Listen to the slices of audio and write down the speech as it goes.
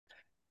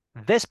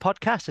This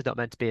podcast is not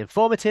meant to be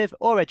informative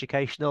or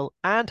educational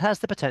and has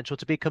the potential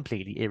to be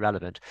completely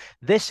irrelevant.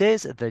 This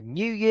is the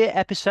New Year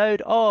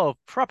episode of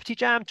Property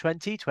Jam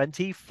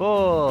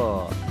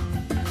 2024.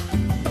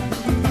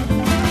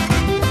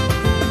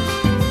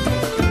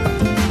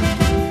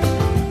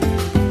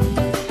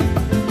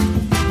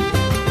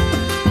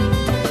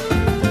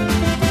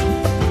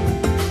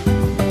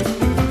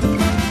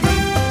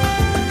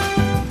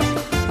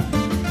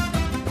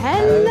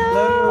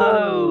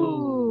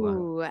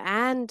 Hello,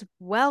 and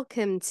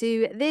welcome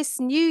to this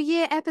New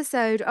Year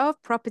episode of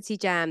Property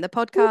Jam, the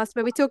podcast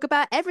where we talk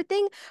about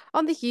everything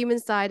on the human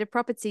side of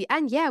property.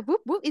 And yeah,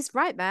 whoop whoop is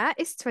right, Matt.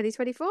 It's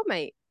 2024,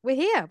 mate. We're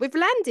here. We've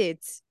landed.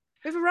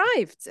 We've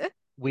arrived.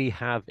 We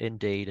have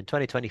indeed, and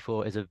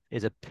 2024 is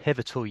a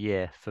pivotal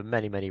year for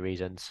many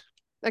reasons.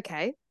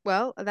 Okay,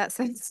 well, that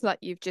sounds like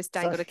you've just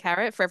dangled So- a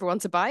carrot for everyone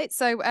to bite.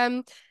 So,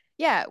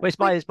 yeah, Well, it's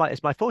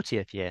my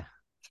 40th year.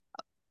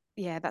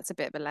 yeah, that's a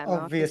bit of a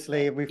landmark.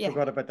 Obviously, we Yeah.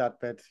 forgot about that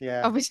bit.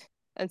 Yeah. Obviously,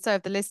 and so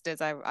have the listeners,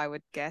 I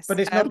would guess. But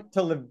it's not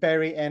till the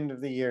very end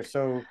of the year.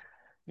 So,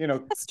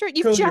 That's true.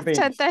 You've cool your just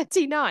turned beans.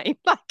 39.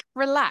 Like,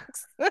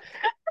 relax.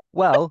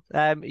 Well,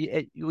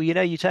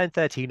 you turn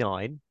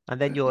 39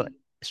 and then you're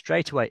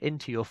straight away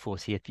into your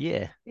 40th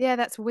year. Yeah,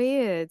 that's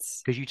weird.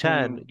 Because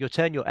you'll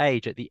turn your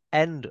age at the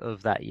end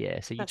of that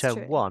year. So you That's turn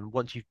true. one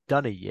once you've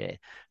done a year.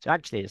 So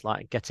actually it's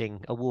like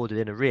getting awarded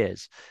in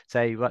arrears.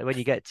 So when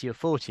you get to your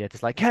 40th,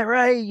 it's like,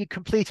 hooray, you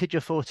completed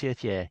your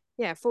 40th year.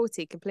 Yeah,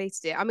 40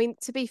 completed it. I mean,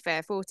 to be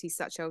fair, 40 is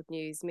such old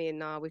news. Me and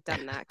Nar, we've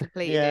done that,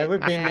 completed Yeah, it.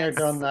 we've been there, Yes.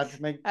 done that.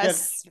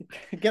 That's-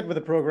 Get with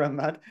the program,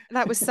 Matt.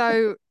 That was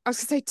so, I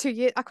was going to say 2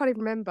 years, I can't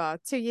even remember.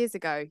 2 years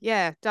ago.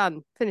 Yeah,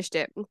 done, finished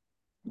it.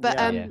 But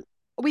Yeah.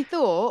 we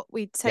thought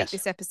we'd take Yes.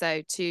 this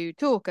episode to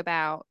talk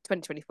about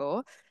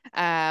 2024,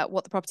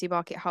 what the property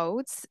market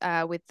holds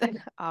with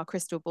our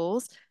crystal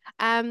balls,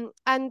 and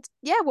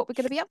yeah, what we're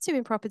going to be up to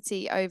in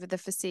property over the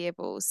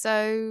foreseeable.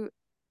 So,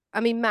 I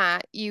mean,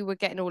 Matt, you were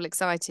getting all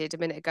excited a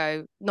minute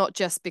ago, not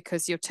just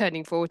because you're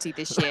turning 40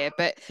 this year,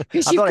 but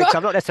because I'm you've not, got.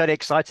 I'm not necessarily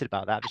excited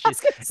about that. I was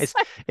gonna say,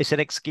 It's an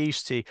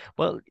excuse to,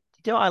 well,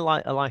 you know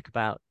what I like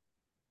about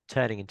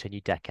turning into a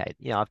new decade?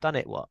 Yeah, I've done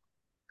it,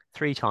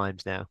 3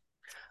 times now.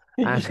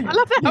 And I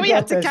love how You we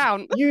had got to this.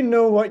 count. You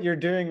know what you're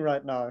doing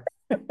right now.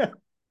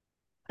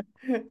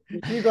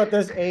 You got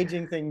this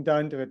aging thing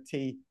down to a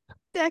T.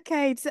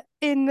 Decades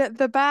in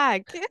the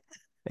bag.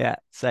 yeah,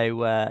 so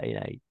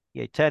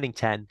you're turning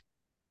 10.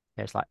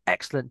 It's like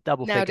excellent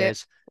double Nailed it.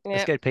 figures.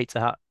 Let's Yeah. go to Pizza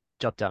Hut.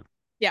 Job done.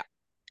 Yeah.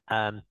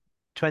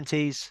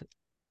 20s.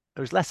 It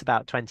was less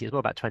about 20, it was more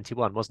about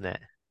 21, wasn't it?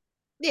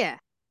 Yeah,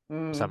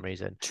 For some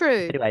reason.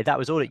 true. Anyway, that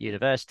was all at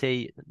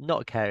university,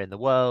 not a care in the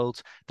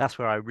world. That's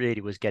where I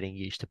really was getting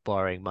used to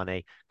borrowing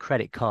money,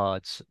 credit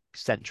cards,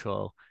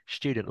 central,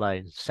 student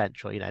loans,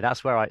 central.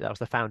 That's where that was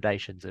the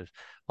foundations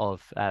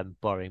of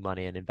borrowing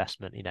money and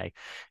investment,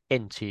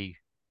 into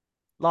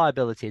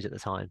liabilities at the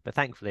time. But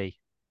thankfully,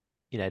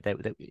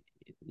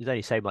 there's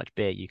only so much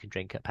beer you can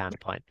drink at pound a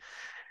pint.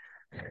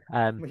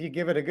 Well, you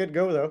give it a good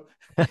go, though.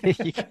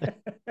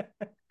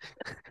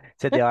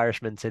 Said the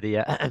Irishman to the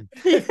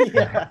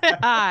Yeah.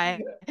 Hi.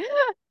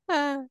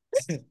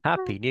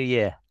 Happy New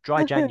Year,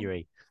 dry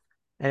January.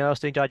 Anyone else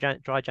doing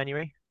dry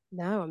January?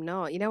 No, I'm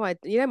not. You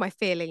know my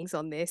feelings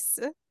on this.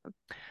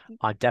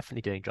 I'm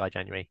definitely doing dry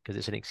January because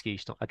it's an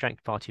excuse. I drank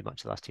far too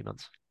much the last 2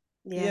 months.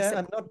 Yeah,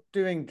 I'm not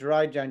doing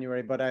dry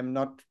January, but I'm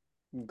not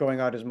going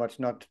out as much,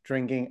 not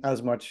drinking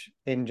as much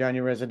in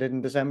January as I did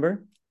in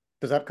December.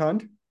 Does that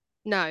count?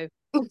 No.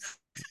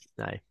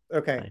 No.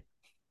 Okay. No.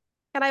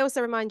 Can I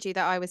also remind you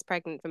that I was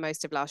pregnant for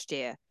most of last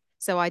year,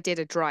 so I did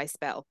a dry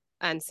spell,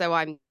 and so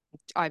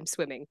I'm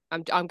swimming.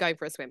 I'm going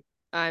for a swim.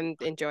 I'm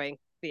enjoying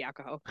the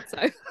alcohol.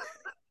 So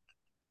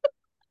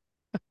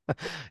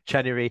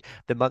January,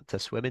 the month to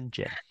swim in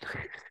gin.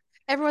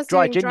 everyone's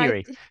Dry doing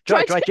January.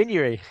 Dry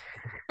January.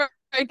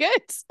 Very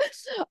good.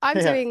 I'm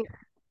Yeah. doing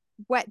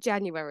wet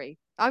January.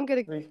 I'm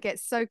gonna get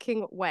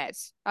soaking wet.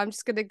 I'm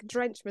just gonna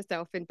drench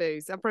myself in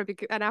booze. I'm probably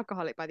an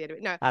alcoholic by the end of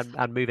it. No,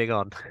 And moving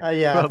on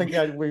Yeah, I From-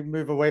 think we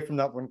move away from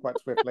that one quite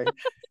swiftly.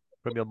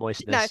 from your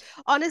moistness.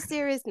 on a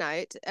serious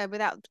note,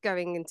 without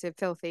going into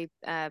filthy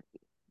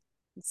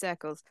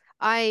circles,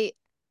 my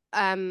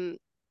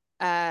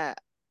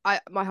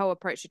whole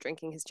approach to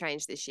drinking has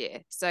changed this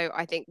year. So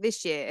I think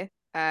this year,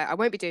 I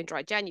won't be doing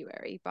dry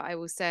January, but I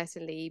will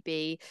certainly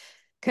be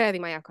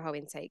curbing my alcohol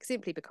intake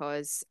simply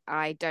because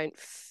I don't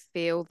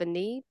feel the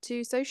need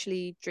to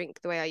socially drink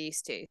the way I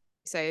used to.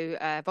 So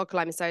vodka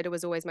lime and soda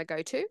was always my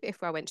go-to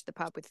if I went to the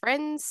pub with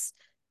friends.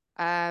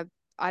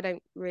 I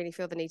don't really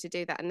feel the need to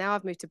do that. And now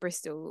I've moved to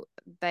Bristol.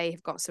 They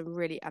have got some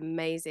really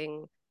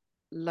amazing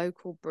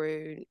local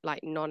brew,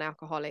 like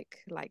non-alcoholic,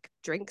 like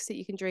drinks that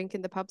you can drink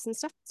in the pubs and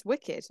stuff. It's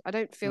wicked. I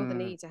don't feel the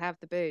need to have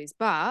the booze,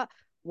 but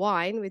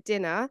wine with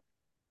dinner,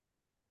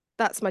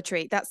 that's my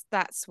treat.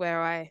 That's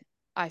where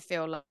I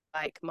feel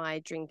like my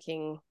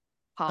drinking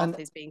path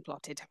is being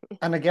plotted.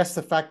 And I guess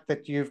the fact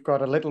that you've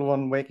got a little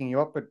one waking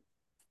you up at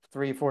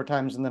 3-4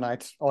 times in the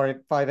night or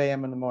at 5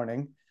 a.m. in the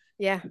morning.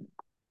 Yeah.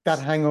 that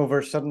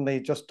hangover suddenly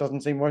just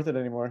doesn't seem worth it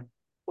anymore.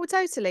 Well,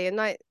 totally. And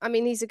like, I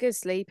mean, he's a good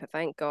sleeper,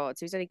 thank God.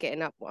 So he's only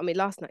getting up. I mean,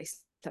 last night he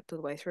slept all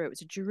the way through. It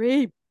was a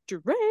dream.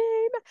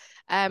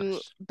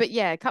 Nice. But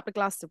yeah, a couple of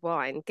glasses of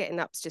wine, getting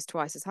up's just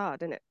twice as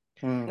hard, isn't it?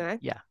 Mm. No.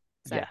 Yeah,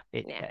 So yeah.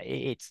 yeah,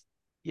 It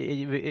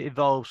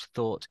involves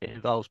thought. It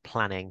involves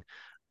planning,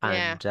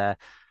 yeah. and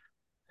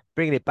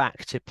bringing it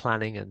back to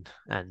planning and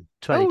Oh,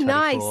 2024.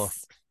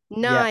 nice, Yeah,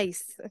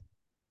 nice.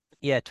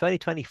 yeah.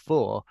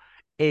 2024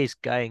 is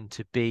going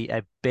to be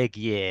a big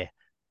year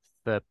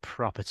for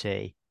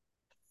property.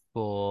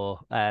 For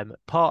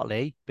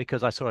partly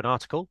because I saw an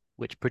article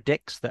which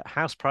predicts that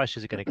house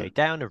prices are going to go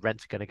down and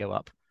rents are going to go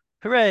up.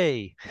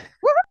 Hooray!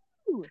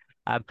 Woo!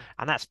 And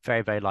that's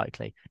very, very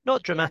likely.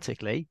 Not Yeah.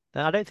 dramatically.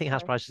 I don't think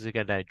house No. prices are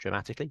going to go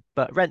dramatically,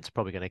 but rents are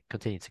probably going to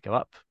continue to go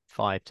up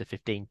 5 to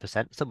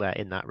 15%, somewhere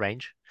in that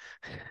range.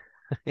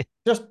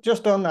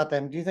 Just on that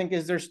then, do you think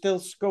is there still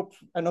scope?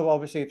 I know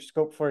obviously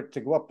scope for it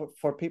to go up, but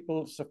for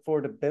people's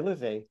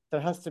affordability,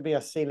 there has to be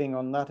a ceiling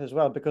on that as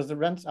well because the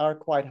rents are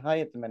quite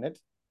high at the minute.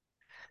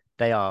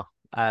 They are.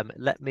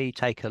 Let me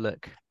take a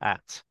look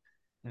at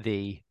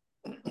the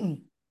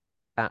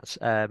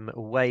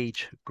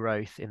wage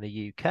growth in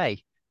the UK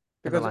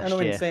in the Because I know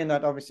last in year. saying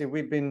that, obviously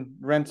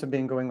rents have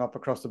been going up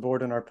across the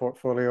board in our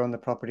portfolio and the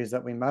properties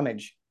that we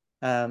manage.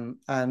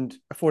 And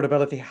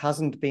affordability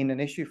hasn't been an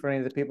issue for any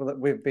of the people that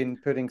we've been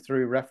putting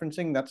through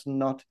referencing.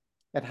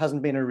 It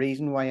hasn't been a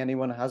reason why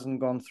anyone hasn't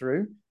gone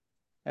through.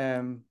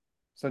 So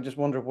I just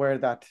wonder where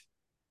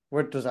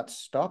does that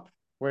stop?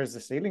 Where's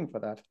the ceiling for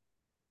that?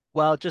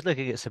 Well, just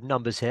looking at some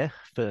numbers here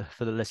for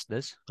the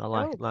listeners. I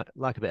Oh,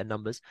 like a bit of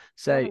numbers. love a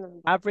So number.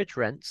 average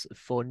rents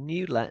for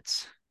new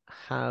lets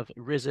have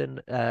risen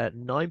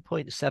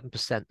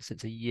 9.7%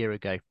 since a year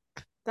ago.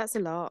 That's a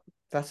lot.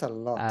 That's a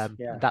lot.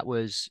 Yeah. That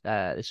was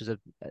this was a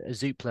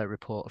Zoopla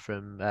report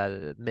from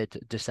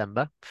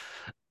mid-December.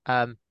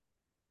 Um,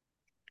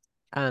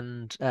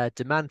 and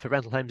demand for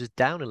rental homes is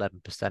down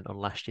 11% on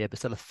last year, but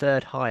still a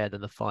third higher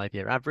than the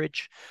 5-year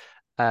average.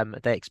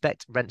 They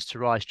expect rents to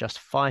rise just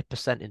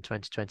 5% in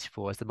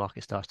 2024 as the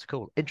market starts to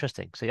cool.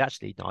 Interesting. So you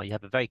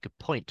have a very good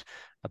point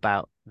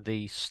about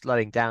the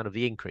slowing down of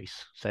the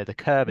increase. So the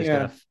curve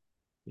Yeah.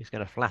 is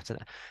going to flatten.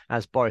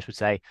 As Boris would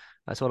say,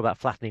 it's all about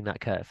flattening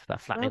that curve, about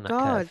Oh flattening that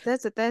God,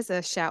 curve. there's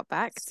a shout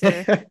back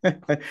to But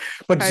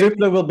COVID.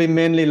 Zoopla will be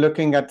mainly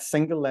looking at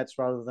single lets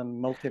rather than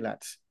multi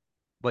lets.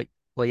 Well,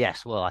 well,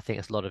 yes. Well, I think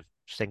there's a lot of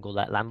single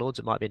let landlords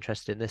that might be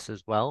interested in this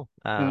as well.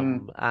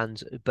 Mm.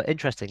 But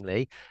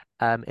interestingly,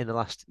 in the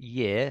last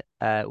year,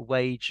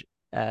 wage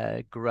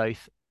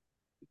growth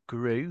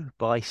grew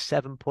by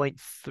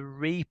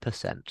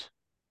 7.3%.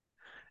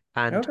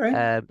 And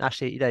Okay.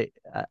 actually,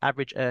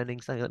 average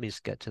earnings. Let me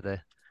just get to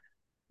the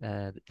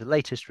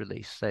latest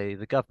release. So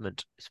the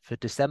government for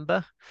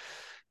December,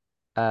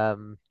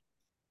 um,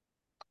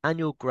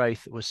 annual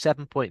growth was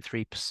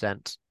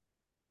 7.3%.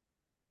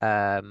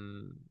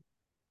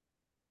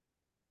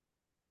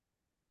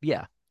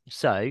 Yeah.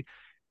 So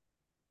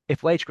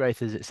if wage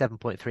growth is at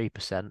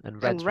 7.3% and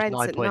And rents was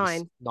rents at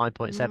 9.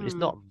 9.7, it's Mm,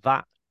 not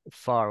that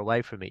far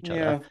away from each other.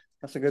 Yeah,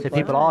 that's a good So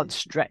point. people no. aren't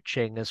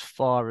stretching as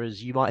far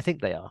as you might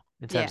think they are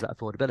in terms Yeah. of that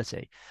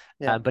affordability.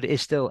 Yeah. But it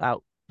is still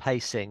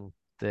outpacing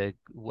the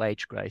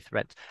wage growth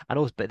rent. And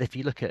also, but if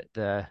you look at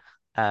the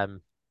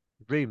um,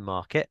 room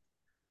market,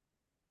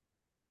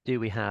 do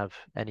we have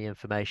any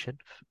information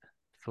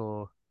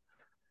for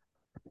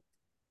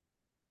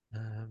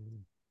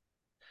um,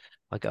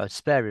 I got a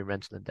spare room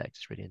rental index.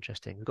 It's really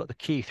interesting. We've got the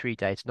Q3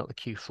 data, not the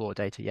Q4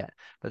 data yet,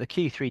 but the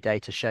Q3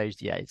 data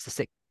shows, yeah, it's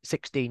a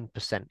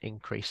 16%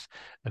 increase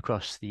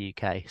across the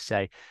UK.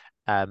 So,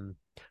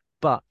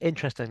 but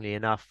interestingly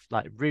enough,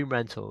 like room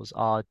rentals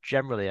are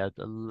generally a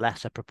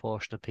lesser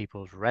proportion of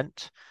people's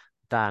rent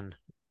than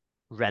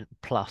rent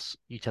plus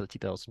utility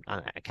bills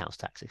and accounts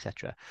tax,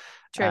 etc.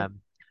 True.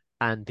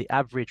 And the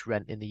average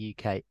rent in the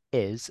UK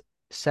is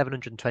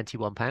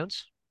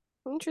 £721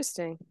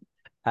 Interesting.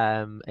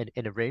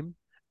 in a room.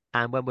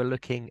 And when we're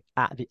looking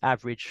at the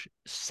average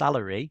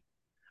salary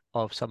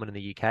of someone in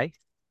the UK,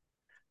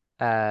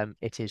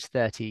 it is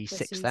 30s.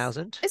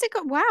 36,000. Is it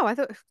got wow? I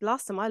thought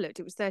last time I looked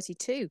it was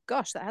 32.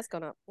 Gosh, that has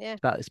gone up. Yeah.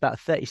 It's about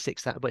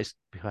 36,000,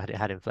 but it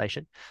had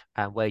inflation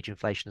and wage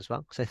inflation as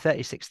well. So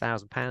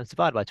 £36,000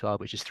 divided by 12,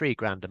 which is 3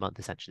 grand a month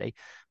essentially.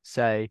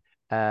 So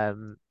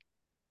um,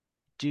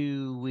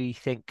 do we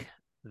think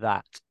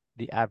that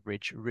the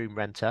average room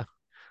renter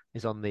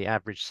is on the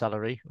average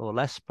salary or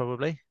less,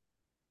 probably?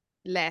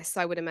 Less,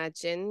 I would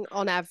imagine.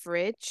 On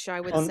average, I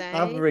would On say.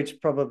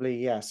 average, probably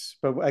yes.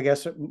 But I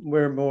guess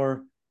we're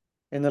more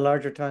in the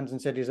larger towns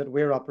and cities that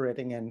we're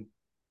operating in,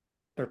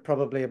 they're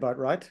probably about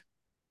right.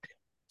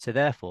 So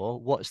therefore,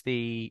 what's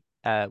the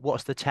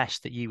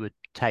test that you would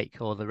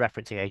take or the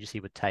referencing agency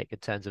would take in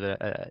terms of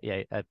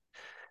a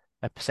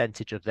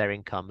percentage of their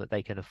income that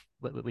they can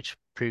which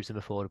proves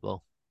them affordable?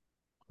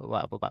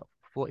 What, about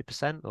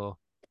 40% or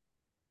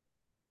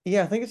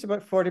Yeah, I think it's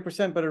about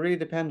 40%, but it really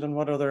depends on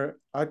what other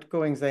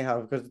outgoings they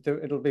have because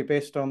it'll be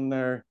based on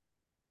their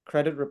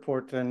credit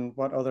report and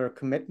what other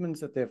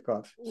commitments that they've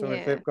got. So if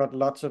Yeah. they've got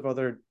lots of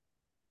other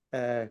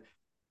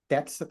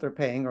debts that they're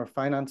paying or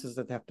finances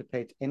that they have to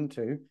pay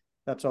into,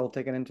 that's all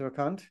taken into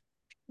account.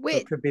 So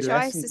it could be Which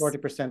less than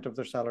 40% of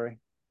their salary.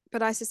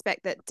 but I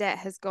suspect that debt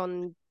has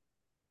gone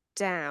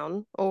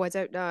down. Oh, I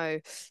don't know.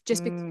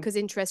 Just because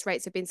interest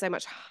rates have been so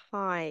much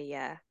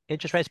higher.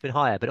 Interest rates have been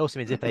higher, but it also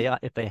means if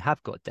they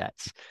have got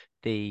debts,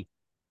 the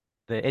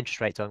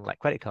interest rates on like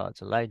credit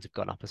cards and loans have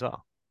gone up as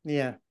well.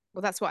 Yeah.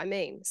 Well, that's what I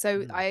mean.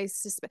 So I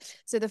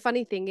suspect. So the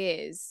funny thing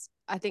is,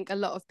 I think a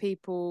lot of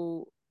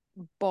people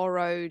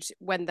borrowed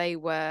when they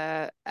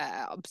were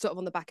sort of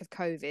on the back of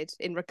COVID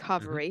in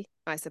recovery,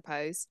 I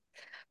suppose.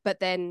 But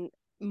then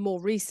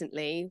more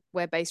recently,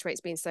 where base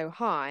rates being so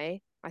high,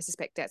 I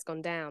suspect debt's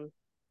gone down.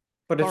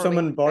 But if Borrowing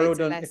someone borrowed rates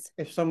are on less.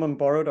 if someone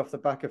borrowed off the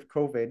back of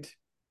COVID,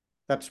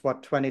 that's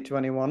what,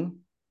 2021.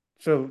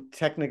 So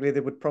technically they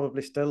would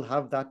probably still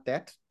have that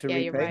debt to Yeah,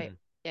 you're repay. right.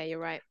 Yeah, you're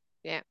right.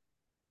 Yeah.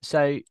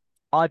 So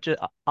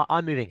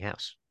I'm moving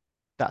house.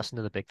 That's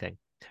another big thing.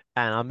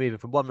 And I'm moving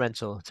from one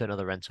rental to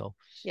another rental.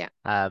 Yeah.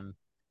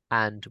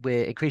 And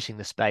we're increasing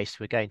the space.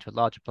 We're going to a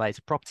larger place,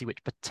 a property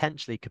which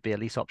potentially could be a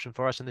lease option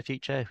for us in the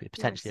future. It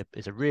potentially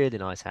is a really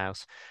nice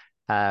house.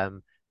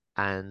 And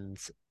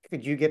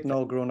could you getting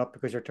all grown up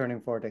because you're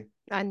turning 40?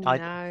 I know.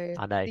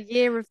 I know. The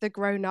year of the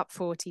grown-up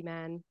 40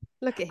 man.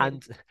 Look at him.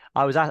 And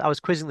I was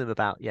quizzing them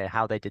about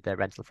how they did their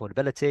rental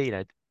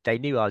affordability. They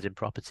knew I was in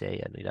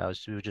property, and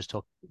we were just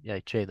talking,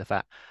 chewing the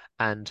fat.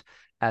 And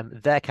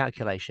their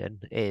calculation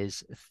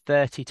is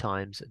 30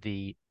 times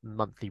the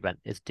monthly rent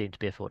is deemed to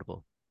be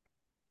affordable.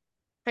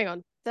 Hang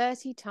on,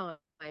 30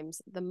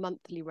 times the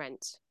monthly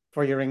rent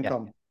for your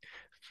income. Yeah.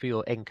 For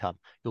your income,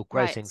 your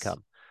gross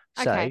income.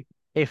 Okay. So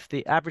if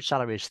the average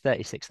salary is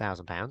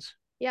 £36,000,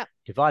 yeah,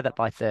 divide that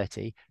by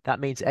 30, that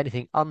means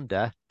anything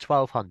under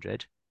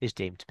 1,200 is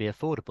deemed to be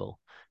affordable.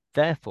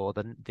 Therefore,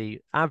 the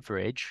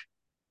average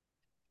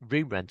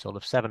room rental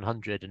of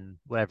 700 and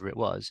whatever it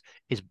was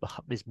is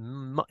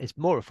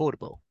more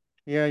affordable.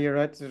 Yeah, you're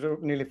right. There's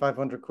nearly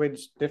 500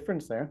 quid's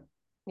difference there.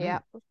 Yeah.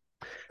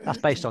 That's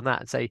based on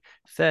that. Say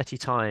 30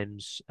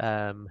 times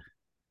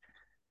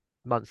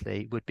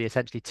monthly would be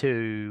essentially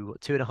two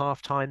and a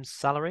half times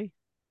salary,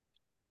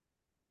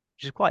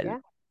 which is quite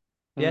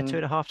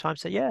 2.5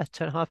 times. So yeah,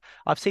 2.5.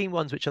 I've seen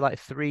ones which are like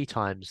 3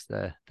 times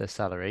the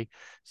salary.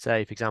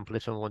 So for example,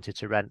 if someone wanted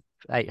to rent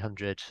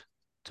 800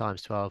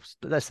 times 12,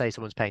 let's say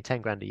someone's paying 10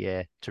 grand a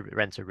year to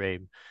rent a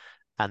room,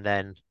 and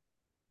then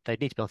they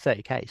need to be on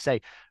 30k. So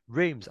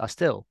rooms are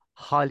still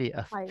highly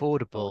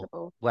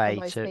affordable way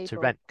to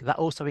rent. That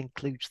also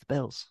includes the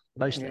bills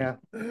mostly.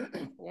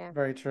 Yeah.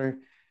 Very true.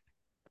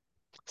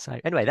 So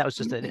anyway, that was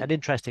just an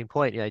interesting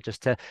point,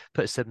 just to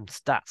put some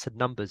stats and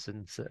numbers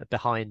and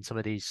behind some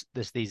of these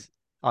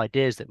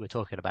ideas that we're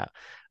talking about,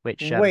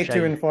 which way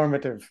too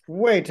informative.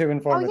 Way too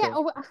informative.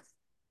 Oh yeah.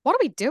 What are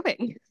we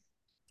doing?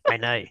 I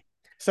know.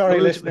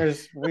 Sorry,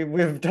 listeners,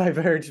 we've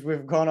diverged.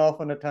 We've gone off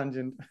on a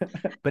tangent.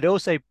 But it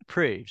also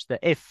proves that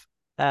if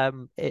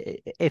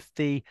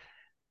the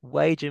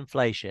wage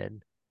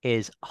inflation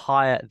is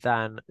higher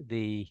than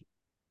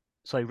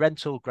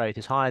rental growth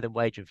is higher than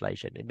wage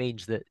inflation, it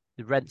means that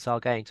the rents are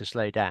going to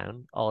slow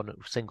down on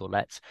single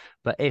lets.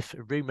 But if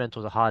room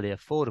rentals are highly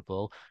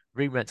affordable,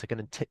 room rents are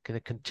going to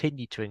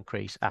continue to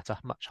increase at a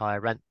much higher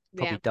rent,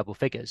 probably double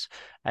figures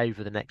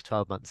over the next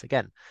 12 months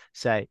again.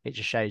 So it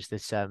just shows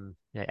this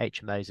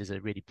HMOs is a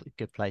really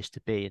good place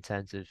to be in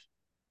terms of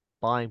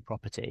buying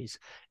properties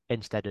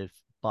instead of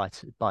buy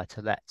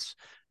to lets.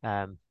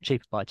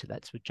 Cheaper buy to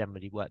lets would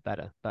generally work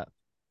better, but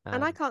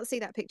and I can't see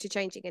that picture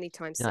changing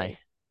anytime soon. No.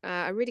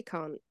 I really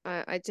can't.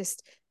 I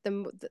just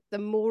the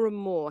more and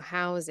more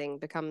housing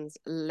becomes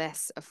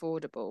less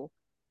affordable,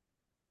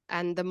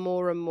 and the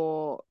more and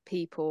more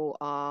people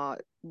are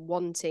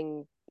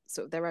wanting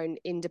sort of their own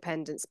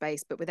independent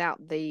space, but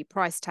without the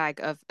price tag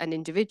of an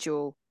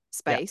individual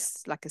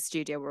space, like a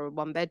studio or a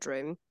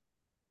 1-bedroom.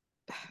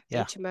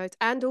 HMOs,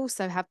 and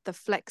also have the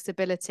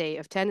flexibility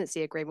of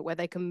tenancy agreement where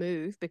they can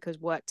move because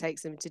work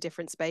takes them to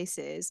different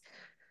spaces.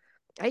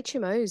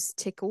 HMOs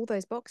tick all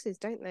those boxes,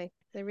 don't they?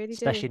 They really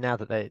do. Especially now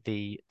that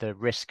the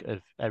risk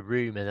of a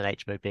room in an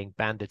HMO being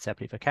banded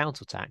separately for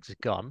council tax is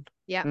gone.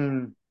 Yeah.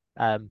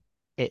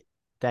 It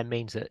then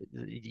means that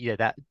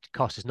that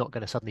cost is not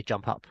going to suddenly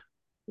jump up.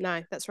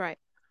 No, that's right.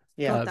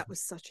 Yeah, God, that was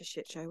such a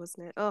shit show,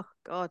 wasn't it? Oh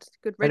God,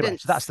 good riddance. Anyway,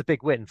 so that's the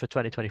big win for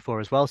 2024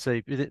 as well.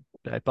 So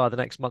by the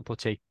next month or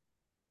two,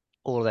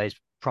 all of those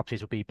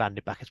properties will be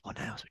banded back as one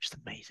house, which is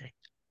amazing.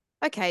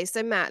 Okay,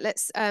 so Matt,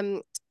 let's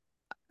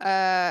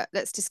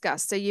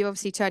discuss. So you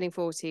obviously turning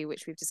 40,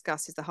 which we've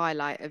discussed is the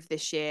highlight of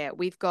this year.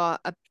 We've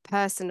got a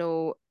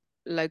personal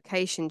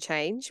location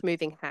change,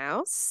 moving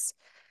house.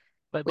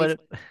 But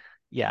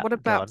yeah. What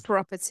about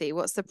property?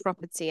 What's the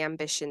property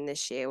ambition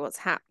this year? What's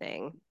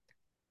happening?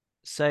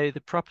 So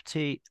the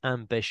property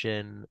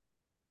ambition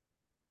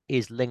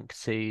is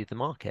linked to the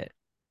market.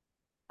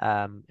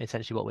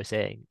 Essentially what we're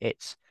seeing,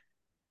 it's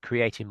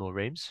creating more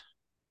rooms.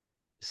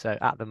 So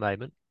at the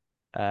moment,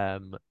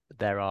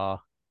 there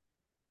are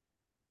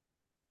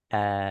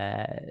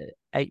uh,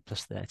 8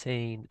 plus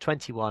 13,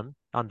 21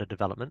 under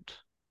development,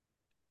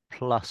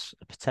 plus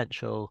a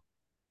potential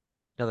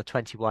another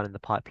 21 in the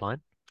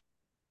pipeline.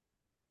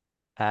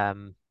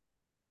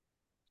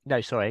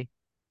 No, sorry,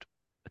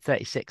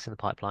 36 in the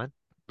pipeline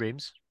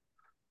rooms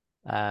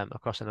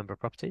across a number of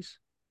properties.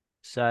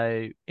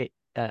 So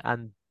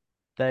and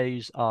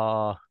those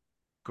are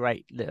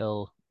great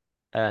little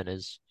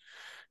earners.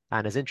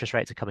 And as interest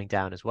rates are coming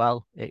down as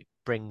well, it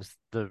brings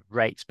the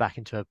rates back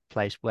into a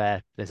place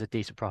where there's a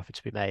decent profit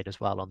to be made as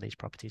well on these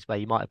properties, where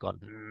you might have gone,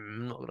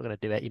 I'm not going to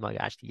do it. You might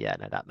go, actually, yeah,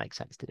 no, that makes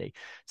sense to do.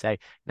 So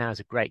now is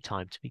a great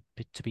time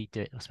to be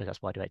doing. I suppose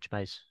that's why I do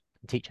HMOs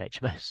and teach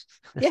HMOs.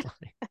 Yeah.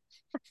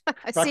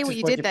 I see what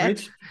you did there.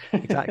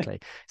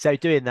 Exactly. So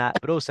doing that,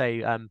 but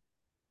also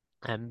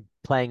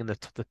playing in the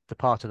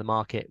part of the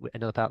market,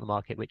 another part of the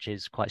market which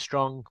is quite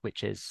strong,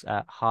 which is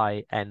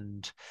high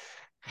end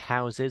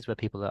houses where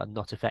people are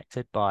not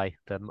affected by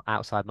the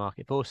outside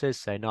market forces.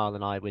 So Niall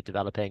and I, we're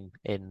developing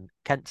in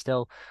Kent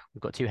still.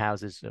 We've got 2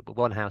 houses,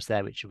 one house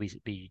there which will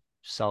be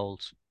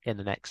sold in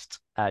the next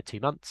 2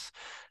 months,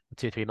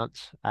 2 or 3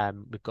 months.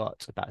 We've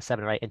got about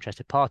 7 or 8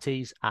 interested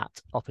parties at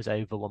offers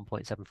over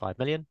 1.75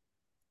 million,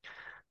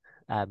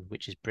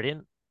 which is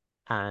brilliant.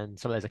 And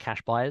some of those are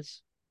cash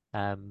buyers.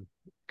 A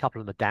couple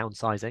of them are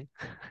downsizing.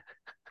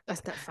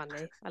 That's not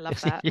funny. I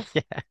love that.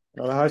 Yeah.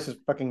 Well, the house is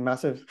fucking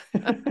massive.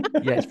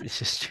 Yeah, it's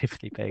just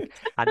stupidly big.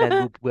 And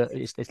then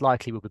it's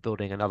likely we'll be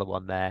building another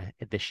one there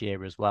this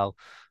year as well.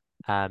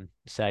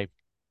 So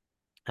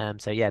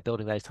yeah,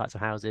 building those types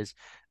of houses.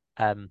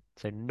 So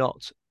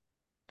not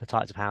the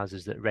types of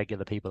houses that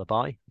regular people are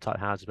buying, the type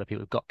of houses where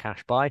people have got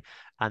cash buy,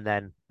 and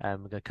then we're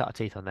going to cut our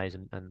teeth on those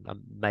and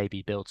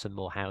maybe build some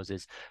more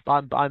houses.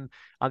 But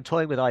I'm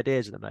toying with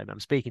ideas at the moment. I'm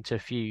speaking to a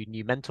few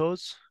new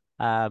mentors.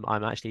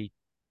 I'm actually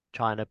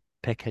trying to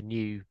pick a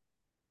new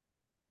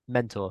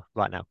mentor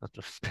right now. I'm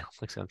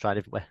trying to find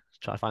a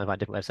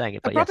different way of saying it.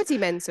 A But property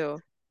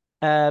mentor.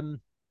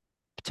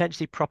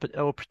 Potentially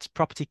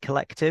property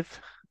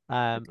collective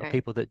of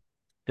people that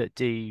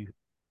do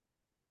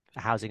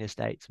housing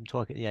estates. I'm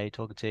talking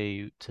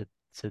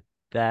to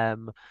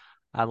them.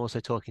 I'm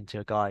also talking to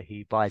a guy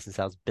who buys and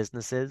sells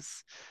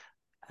businesses,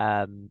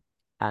 and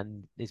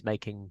is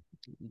making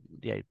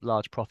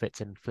large profits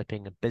in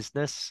flipping a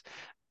business,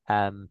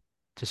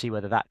 to see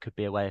whether that could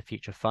be a way of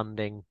future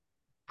funding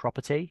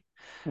property.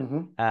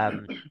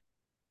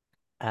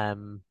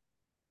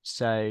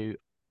 So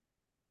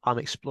I'm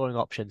exploring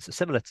options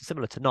similar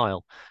to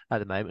Niall at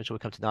the moment, which we'll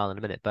come to Niall in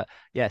a minute. But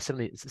yeah,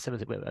 similar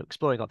we're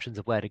exploring options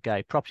of where to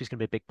go. Property is going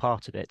to be a big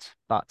part of it,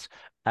 but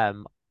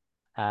and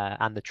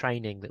the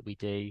training that we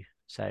do.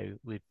 So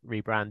we've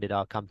rebranded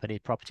our company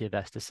Property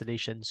Investor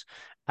Solutions,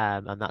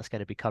 and that's going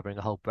to be covering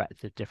a whole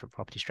breadth of different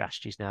property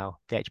strategies now.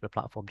 The HMO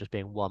platform just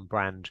being one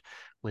brand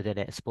within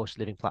it, a supported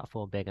living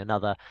platform being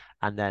another,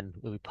 and then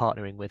we'll be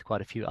partnering with quite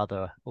a few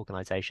other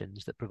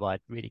organisations that provide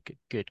really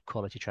good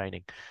quality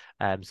training.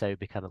 So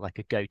becoming like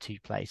a go-to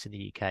place in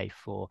the UK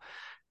for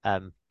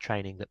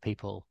training that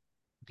people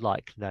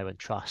like, know, and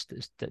trust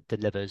that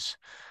delivers.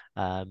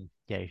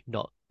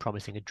 Not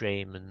promising a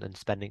dream and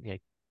spending,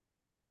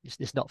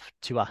 it's not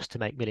to us to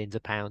make millions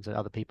of pounds and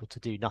other people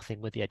to do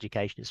nothing with the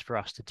education. It's for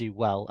us to do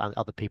well and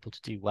other people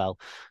to do well.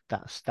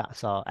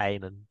 That's our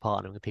aim, and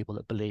partnering with people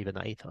that believe in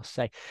that ethos.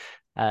 So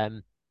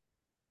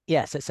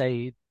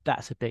so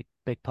that's a big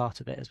part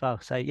of it as well.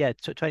 So yeah,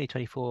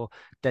 2024,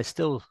 there's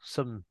still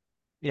some,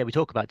 we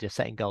talk about just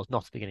setting goals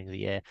not at the beginning of the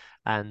year,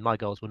 and my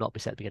goals will not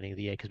be set at the beginning of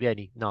the year because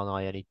Niall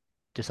and I only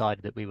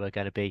decided that we were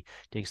going to be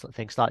doing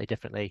things slightly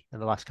differently in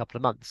the last couple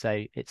of months.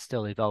 So it's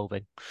still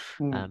evolving.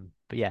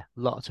 But yeah,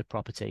 lots of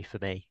property for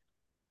me.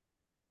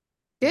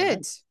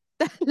 Good.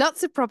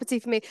 Lots of property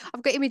for me.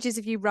 I've got images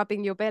of you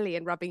rubbing your belly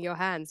and rubbing your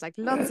hands, like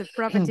lots of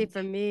property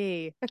for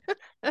me.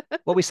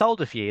 Well, we sold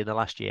a few in the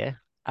last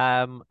year,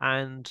 and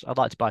I'd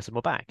like to buy some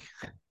more back.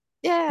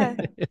 Yeah.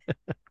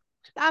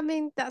 I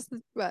mean,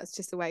 it's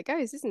just the way it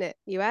goes, isn't it?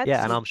 You add.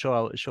 Yeah, and I'm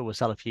sure we'll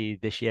sell a few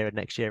this year and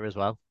next year as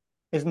well.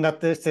 Isn't that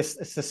this?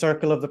 It's the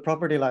circle of the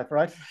property life,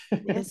 right?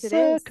 Yes, it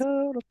is.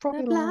 Circle of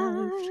property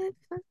life.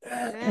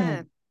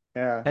 Yeah.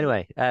 Yeah.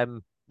 Anyway,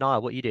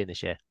 Niall, what are you doing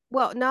this year?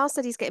 Well, Niall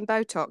said he's getting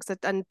Botox,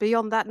 and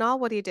beyond that, Niall,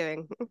 what are you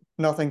doing?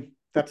 Nothing.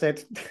 That's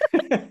it.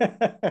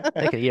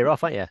 Taking a year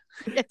off, aren't you?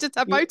 Yeah, just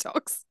have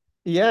Botox.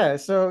 Yeah.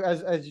 So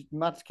as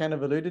Matt kind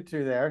of alluded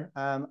to there,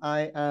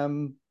 I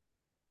am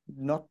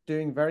not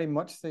doing very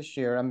much this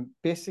year. I'm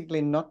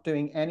basically not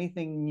doing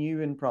anything new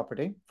in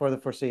property for the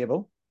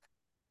foreseeable.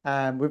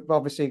 We've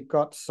obviously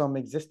got some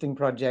existing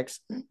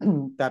projects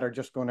that are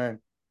just going to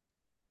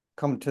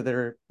come to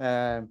their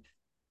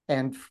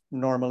end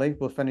normally.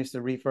 We'll finish the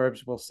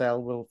refurbs, we'll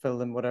sell, we'll fill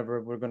them,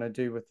 whatever we're going to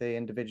do with the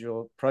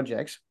individual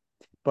projects.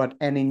 But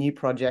any new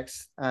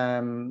projects,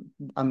 I'm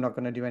not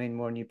going to do any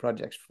more new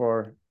projects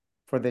for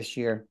this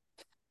year.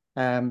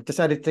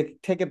 Decided to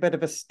take a bit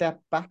of a step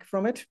back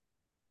from it,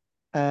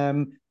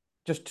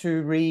 just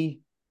to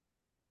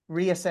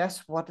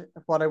reassess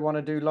what I want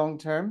to do long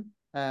term.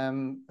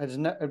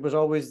 It was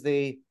always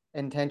the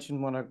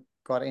intention when I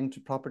got into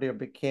property or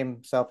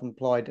became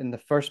self-employed in the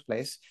first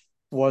place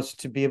was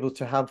to be able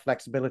to have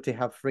flexibility,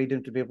 have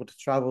freedom, to be able to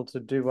travel, to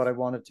do what I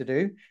wanted to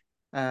do.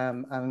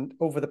 And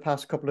over the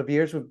past couple of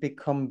years, we've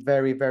become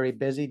very, very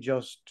busy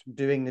just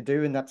doing the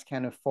do, and that's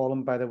kind of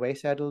fallen by the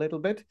wayside a little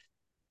bit.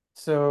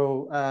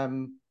 So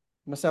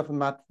myself and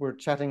Matt were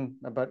chatting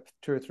about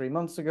 2 or 3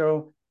 months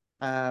ago,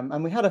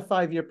 and we had a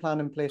 5-year plan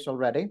in place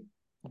already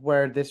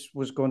where this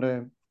was going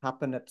to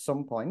happen at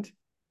some point.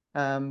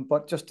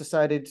 But just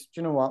decided,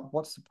 you know what,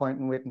 what's the point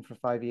in waiting for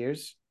 5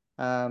 years?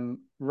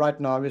 Right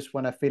now is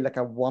when I feel like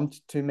I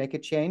want to make a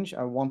change.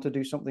 I want to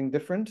do something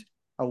different.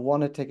 I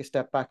want to take a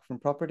step back from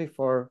property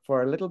for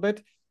a little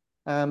bit.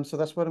 So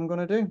that's what I'm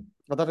going to do.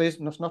 But that's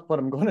not what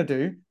I'm going to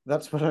do.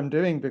 That's what I'm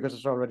doing because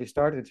it's already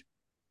started.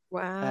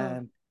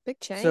 Wow. Big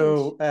change.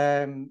 So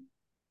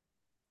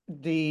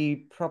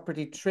the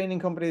property training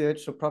company,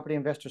 so Property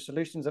Investor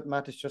Solutions that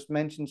Matt has just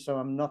mentioned, so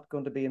I'm not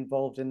going to be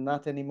involved in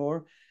that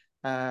anymore.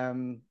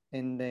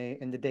 In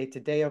the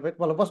day-to-day of it.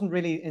 Well, it wasn't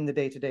really in the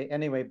day-to-day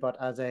anyway, but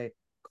as a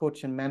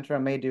coach and mentor, I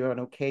may do an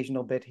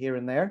occasional bit here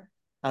and there,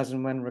 as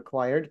and when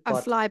required. A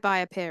fly-by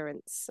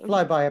appearance.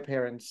 Fly-by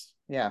appearance,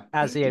 yeah.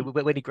 As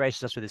when he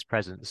graces us with his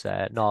presence,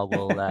 Niall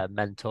will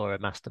mentor a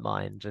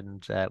mastermind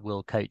and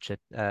will coach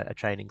a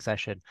training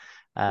session.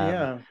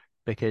 Yeah.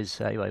 Because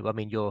anyway, I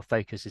mean, your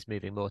focus is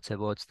moving more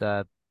towards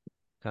the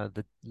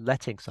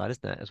letting side,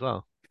 isn't it, as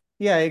well?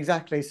 Yeah,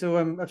 exactly. So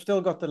I've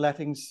still got the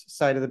lettings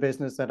side of the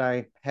business that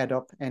I head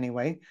up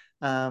anyway,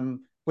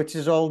 which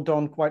is all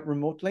done quite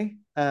remotely.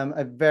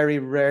 I very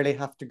rarely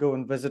have to go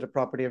and visit a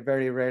property. I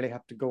very rarely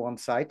have to go on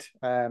site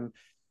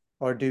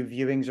or do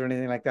viewings or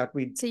anything like that.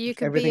 So you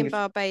could be in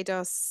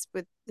Barbados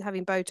with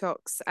having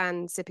Botox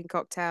and sipping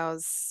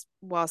cocktails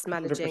whilst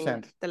managing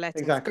 100%. the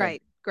lettings.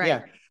 Exactly. Great. Yeah.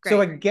 Great.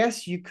 So I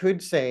guess you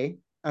could say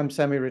I'm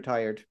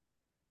semi-retired.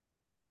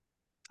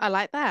 I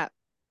like that.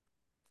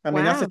 I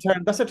mean,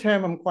 that's a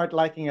term I'm quite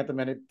liking at the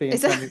minute, being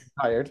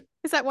semi-retired.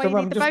 Is that why you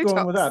need the Botox? I'm just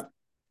going with that.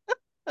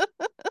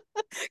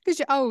 Because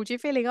you're old, you're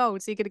feeling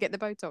old, so you're going to get the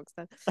Botox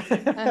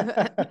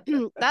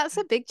then. That's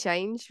a big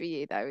change for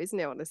you, though, isn't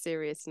it? On a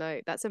serious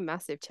note, that's a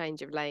massive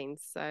change of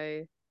lanes.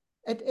 So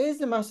it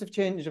is a massive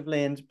change of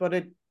lanes, but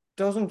it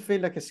doesn't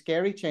feel like a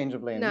scary change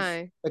of lanes.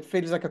 No, it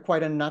feels like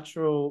quite a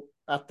natural,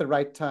 at the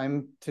right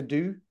time to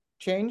do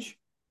change.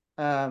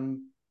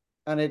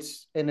 And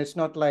it's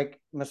not like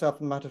myself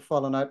and Matt have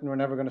fallen out and we're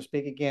never going to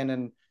speak again,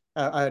 and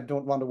I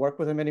don't want to work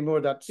with him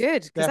anymore. That's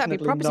good, because that'd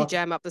be property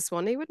jam up the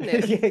Swanee, wouldn't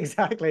it? Yeah,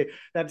 exactly.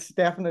 That's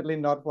definitely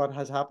not what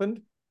has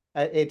happened.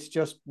 It's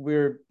just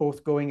we're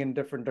both going in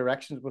different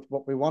directions with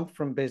what we want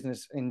from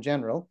business in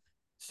general.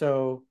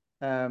 So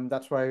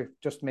that's why I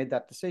just made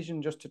that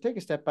decision, just to take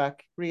a step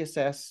back,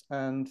 reassess,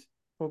 and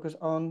focus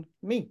on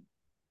me.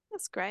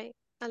 That's great.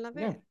 I love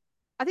it. Yeah.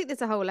 I think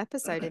there's a whole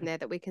episode in there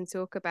that we can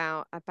talk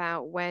about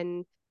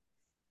when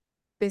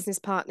business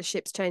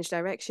partnerships change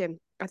direction.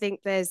 I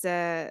think there's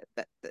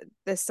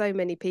so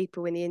many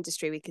people in the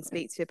industry we can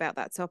speak to about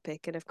that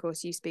topic, and of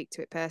course you speak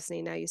to it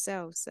personally now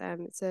yourselves.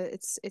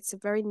 It's a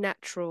very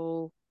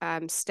natural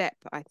step,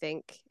 I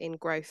think, in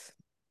growth,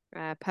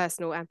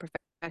 personal and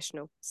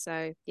professional.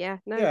 So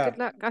good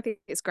luck. I think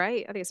it's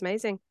great. I think it's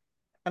amazing.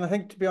 And I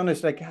think, to be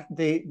honest, like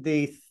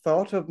the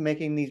thought of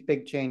making these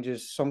big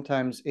changes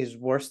sometimes is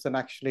worse than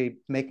actually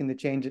making the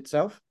change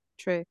itself.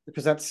 True.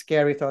 Because that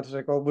scary thought is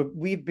like, oh,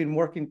 we've been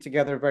working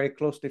together very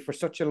closely for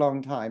such a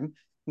long time,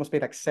 must be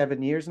like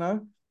 7 years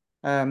now.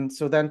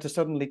 So then to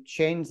suddenly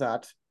change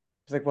that,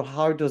 it's like, well,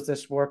 how does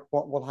this work?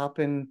 What will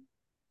happen,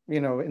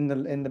 in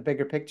the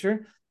bigger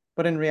picture?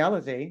 But in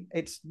reality,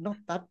 it's not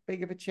that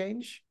big of a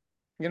change.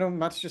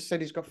 Matt's just said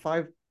he's got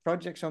 5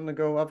 projects on the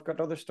go. I've got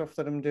other stuff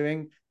that I'm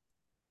doing.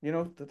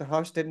 The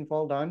house didn't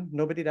fall down.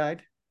 Nobody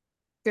died.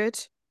 Good.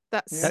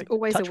 That's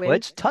always touch a win.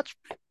 Wood. Touch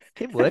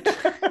him wood.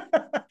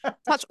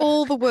 Touch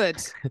all the wood.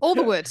 All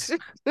the wood.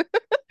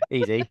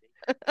 Easy.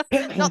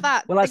 Not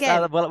that.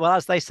 Well,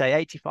 as they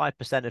say,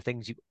 85% of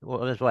things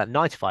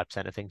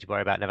 95% of things you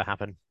worry about never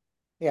happen.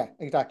 Yeah,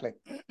 exactly.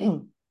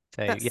 So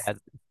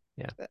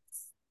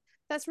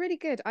that's really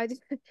good. I did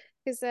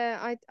because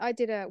I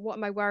did a what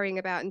am I worrying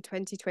about in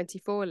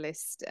 2024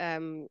 list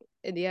in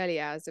the early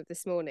hours of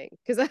this morning,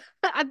 because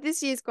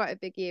this year's quite a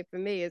big year for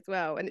me as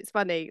well, and it's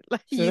funny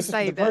like so you this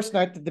say is the first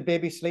night that the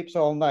baby sleeps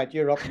all night.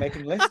 You're up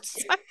making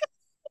lists.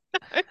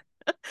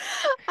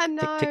 I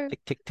know. Tick,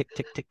 tick, tick, tick,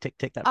 tick, tick, tick,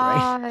 tick, that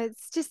brain.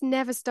 It's just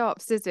never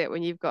stops, does it,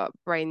 when you've got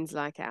brains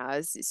like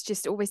ours? It's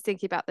just always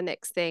thinking about the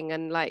next thing.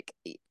 And like,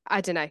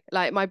 I don't know,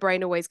 like my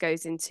brain always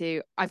goes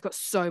into, I've got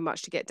so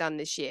much to get done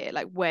this year.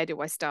 Like, where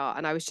do I start?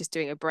 And I was just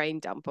doing a brain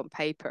dump on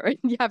paper,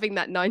 and having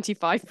that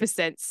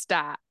 95%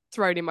 stat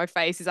thrown in my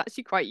face is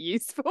actually quite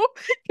useful,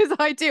 because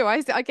I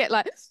get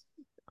like,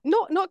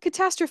 not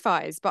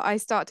catastrophize, but I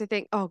start to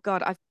think, oh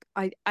God,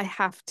 I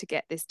have to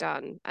get this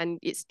done, and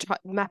it's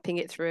mapping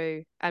it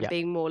through and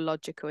being more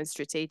logical and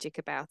strategic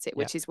about it,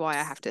 which is why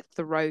I have to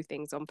throw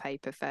things on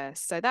paper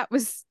first. So that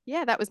was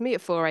me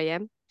at 4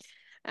 a.m.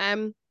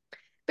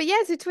 But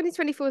so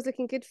 2024 is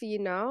looking good for you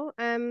now.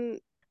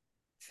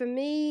 For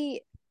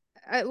me,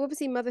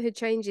 obviously motherhood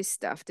changes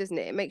stuff, doesn't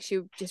it? It makes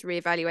you just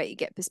reevaluate, you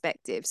get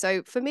perspective.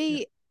 So for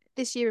me,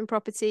 this year in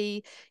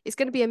property, it's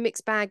going to be a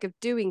mixed bag of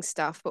doing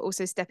stuff, but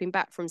also stepping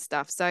back from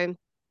stuff. So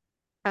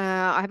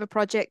I have a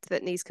project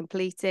that needs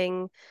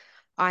completing.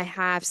 I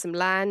have some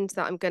land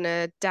that I'm going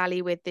to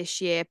dally with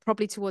this year,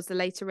 probably towards the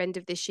later end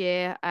of this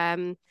year.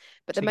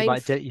 But the main You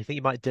think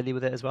you might dilly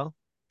with it as well?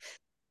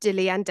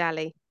 dilly and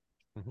dally.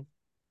 Mm-hmm.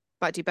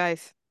 Might do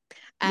both.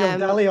 You'll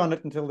dally on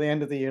it until the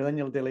end of the year, then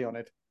you'll dilly on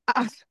it.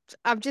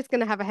 I'm just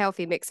going to have a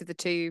healthy mix of the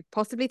two,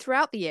 possibly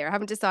throughout the year. I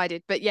haven't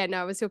decided, but yeah, no,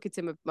 I was talking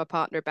to my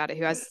partner about it,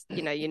 who has,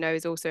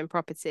 is also in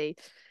property.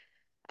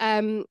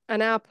 And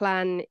our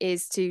plan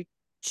is to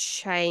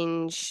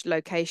change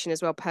location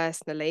as well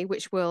personally,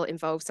 which will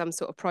involve some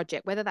sort of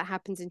project. Whether that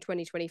happens in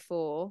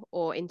 2024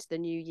 or into the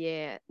new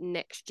year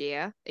next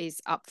year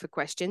is up for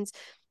questions.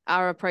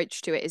 Our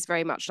approach to it is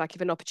very much like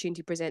if an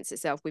opportunity presents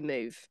itself, we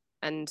move,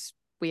 and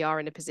we are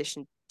in a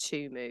position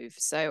to move.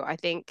 So I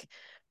think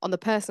on the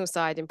personal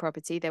side in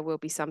property, there will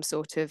be some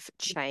sort of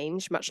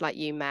change, much like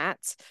you,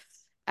 Matt.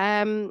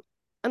 And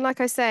like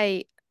I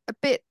say, a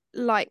bit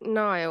like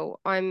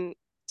Niall, I'm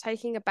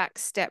taking a back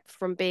step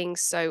from being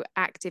so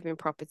active in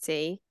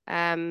property,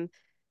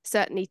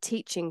 certainly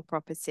teaching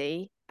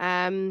property,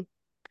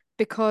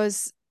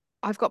 because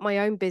I've got my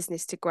own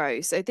business to grow.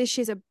 So this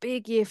year's a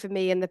big year for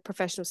me in the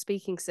professional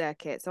speaking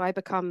circuit. So I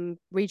become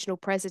regional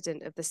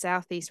president of the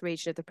Southeast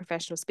region of the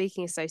Professional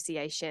Speaking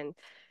Association.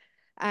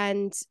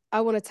 And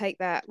I want to take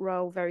that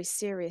role very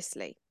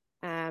seriously.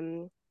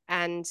 And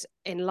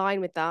in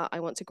line with that, I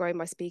want to grow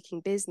my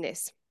speaking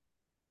business.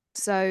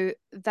 So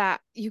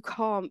that you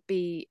can't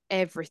be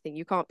everything.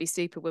 You can't be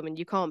superwoman.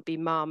 You can't be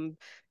mum,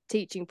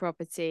 teaching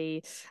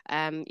property,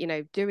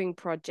 doing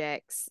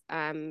projects,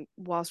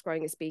 whilst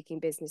growing a speaking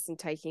business and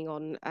taking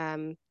on,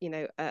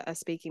 a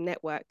speaking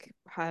network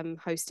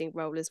hosting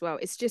role as well.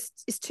 It's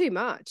too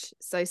much.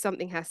 So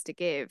something has to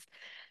give.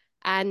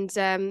 And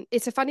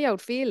it's a funny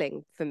old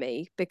feeling for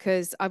me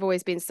because I've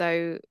always been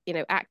so,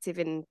 active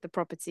in the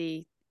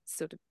property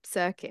sort of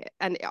circuit.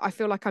 And I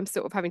feel like I'm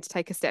sort of having to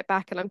take a step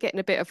back and I'm getting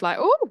a bit of like,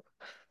 oh,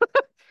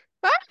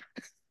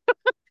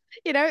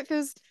 it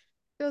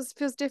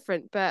feels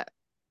different. But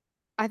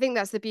I think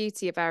that's the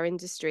beauty of our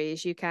industry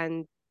is you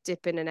can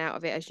dip in and out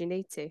of it as you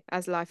need to,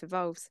 as life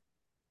evolves.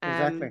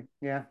 Exactly.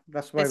 Yeah.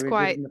 That's why we did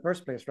it in the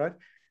first place, right?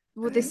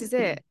 Well, this is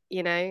it,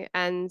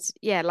 and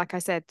yeah, like I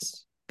said,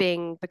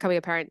 becoming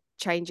a parent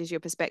changes your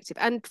perspective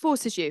and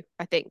forces you,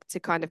 I think, to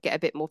kind of get a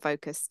bit more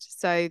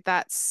focused. So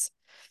that's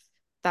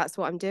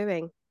what I'm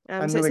doing.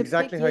 I so know it's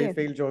exactly how you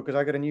feel, Joe, because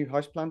I got a new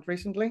house plant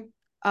recently.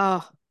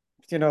 Oh,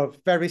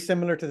 very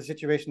similar to the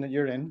situation that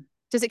you're in.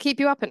 Does it keep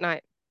you up at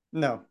night?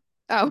 No.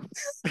 Oh.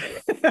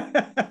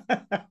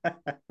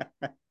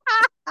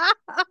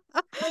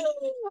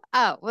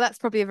 Oh, well, that's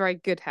probably a very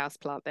good house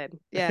plant then.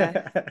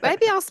 Yeah.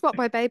 Maybe I'll swap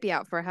my baby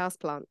out for a house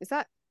plant. Is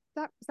that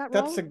wrong?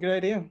 That's a good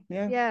idea.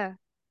 Yeah. Yeah.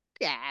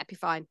 Yeah, be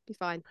fine.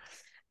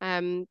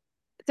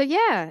 So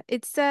yeah,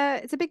 it's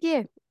a big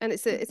year and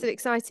it's an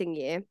exciting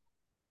year.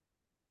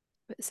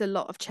 It's a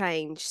lot of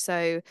change.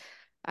 So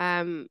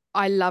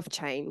I love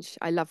change.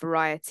 I love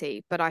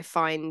variety, but I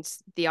find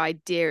the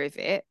idea of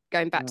it,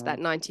 going back to that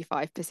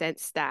 95%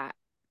 stat,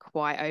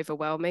 quite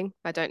overwhelming.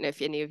 I don't know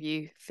if any of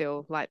you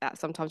feel like that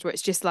sometimes, where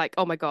it's just like,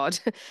 oh my God.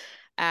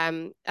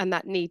 And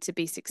that need to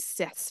be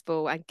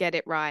successful and get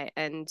it right.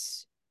 And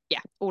yeah,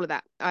 all of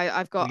that.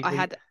 I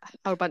had a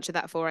whole bunch of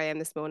that at 4 a.m.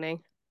 this morning.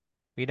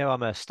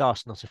 I'm a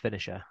starter, not a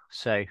finisher.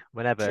 So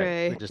whenever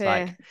we're just yeah.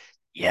 like,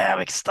 yeah,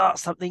 we can start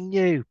something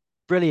new.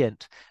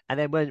 Brilliant. And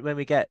then when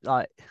we get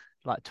like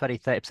 20,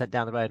 30%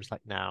 down the road, it's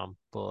like, now I'm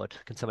bored.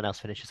 Can someone else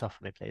finish this off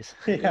for me, please?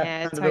 Yeah,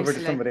 hand it over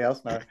to somebody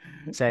else now.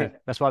 So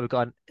that's why we've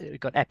got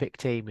epic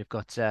team. We've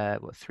got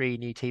 3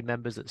 new team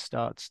members that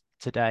starts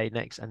today,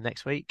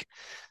 next week,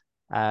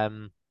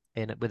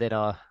 within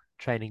our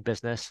training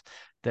business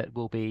that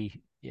will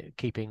be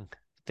keeping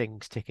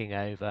things ticking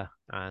over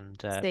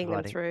and seeing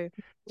them through,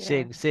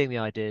 seeing the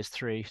ideas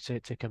through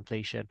to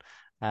completion.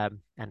 And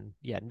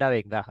yeah,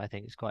 knowing that I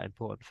think is quite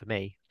important for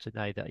me to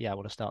know that, I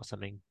want to start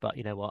something, but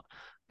you know what,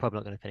 probably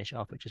not going to finish it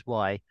off, which is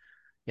why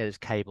there's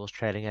cables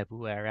trailing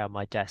everywhere around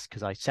my desk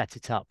because I set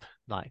it up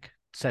like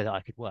so that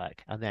I could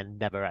work and then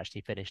never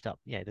actually finished up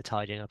the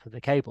tidying up of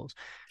the cables.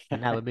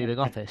 And now we're moving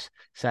office,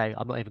 so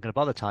I'm not even going to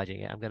bother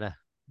tidying it. I'm going to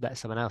let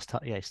someone else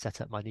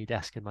set up my new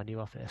desk in my new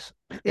office.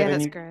 Yeah,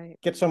 that's great.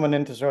 Get someone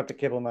in to sort the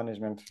cable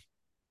management.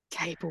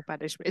 Cable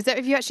management. Is that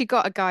if you actually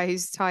got a guy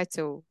whose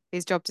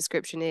job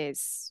description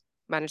is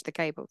manage the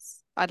cables?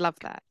 I'd love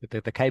that.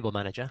 The cable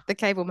manager. The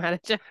cable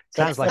manager.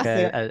 Sounds like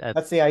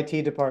that's the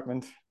IT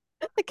department.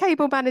 The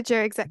cable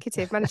manager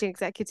executive, managing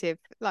executive,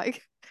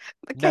 like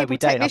the no, we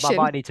don't. technician. I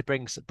might need to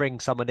bring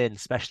someone in,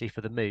 especially for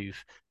the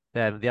move,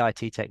 the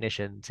IT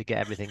technician to get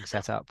everything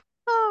set up.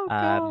 Oh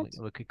God.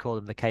 We could call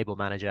them the cable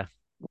manager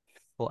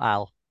or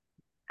Al.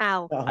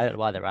 Al. I don't know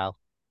why they're Al.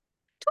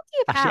 Talking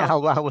of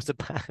actually, Al was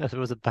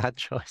a bad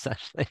choice.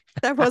 Actually,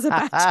 that was a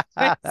bad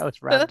choice. That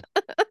was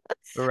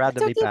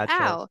randomly bad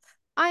Al,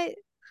 choice.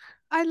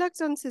 I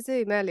logged onto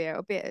Zoom earlier,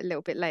 a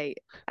little bit late,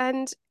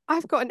 and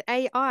I've got an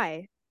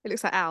AI. It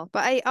looks like Al,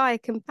 but AI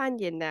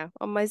companion now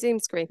on my Zoom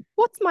screen.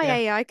 What's my Yeah.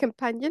 AI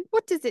companion?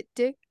 What does it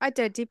do? I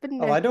don't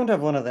even Oh, know. I don't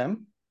have one of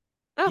them.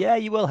 Oh. Yeah,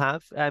 you will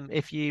have.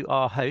 If you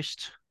are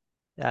host,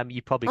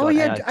 you probably Oh got an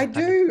yeah, AI I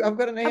companion. do. I've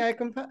got an AI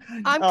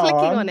companion. I'm Oh,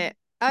 clicking on it.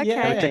 Shall we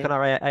Okay. click on yay.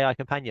 our AI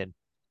companion?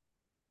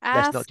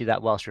 Let's not Ask do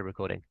that whilst we're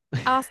recording.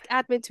 ask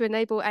admin to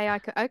enable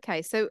AI.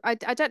 Okay, so I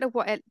don't know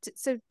what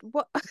so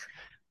what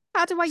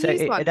how do I So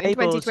use it one in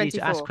enables you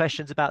to ask 2024?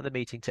 questions about the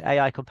meeting to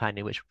AI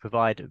Companion, which will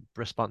provide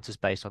responses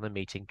based on the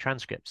meeting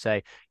transcript. So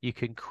you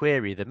can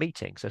query the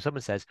meeting. So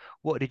someone says,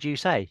 "What did you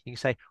say?" You can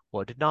say,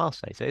 "What did Niall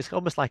say?" So it's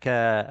almost like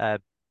a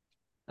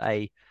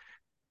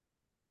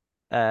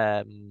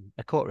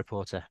court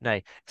reporter. No,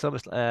 it's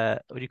almost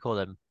what do you call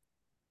them?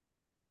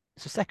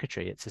 It's a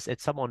secretary.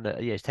 It's someone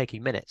that is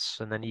taking minutes,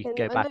 and then you can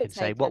go A back note and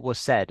say taker. what was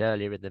said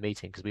earlier in the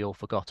meeting because we all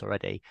forgot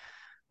already.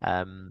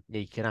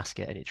 You can ask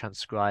it, and it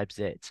transcribes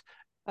it.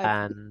 Okay.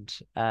 And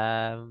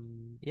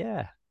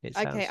yeah, it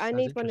Okay, I sounds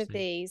need one of interesting.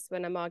 these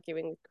when I'm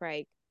arguing with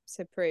Craig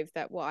to prove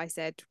that what I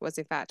said was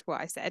in fact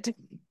what I said.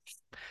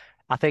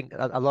 I think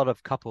a lot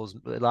of couples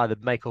will either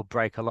make or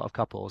break a lot of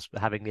couples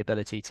having the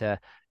ability to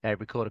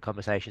record a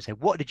conversation, say,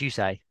 "What did you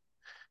say?"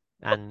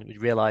 And we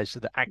realize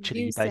that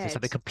actually You you both said said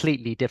something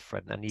completely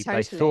different, and you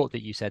both totally. thought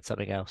that you said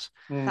something else.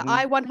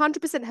 I Hmm.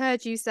 100%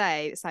 heard you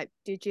say. It's like,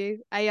 did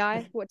you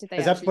AI? What did they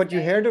Is that actually what you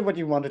say? heard or what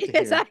you wanted to hear?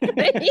 Exactly.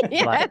 Like,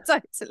 Yeah,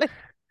 totally.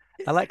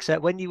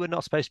 Alexa, when you were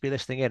not supposed to be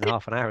listening in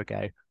half an hour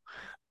ago,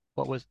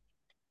 what was?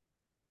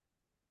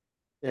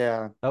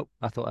 Yeah. Oh,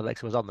 I thought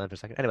Alexa was on there for a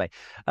second. Anyway,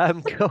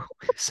 cool.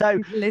 So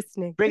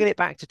Listening. bringing it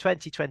back to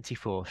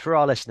 2024 for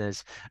our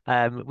listeners,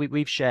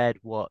 we've shared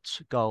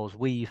what goals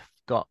we've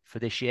got for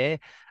this year,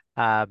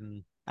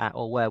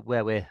 or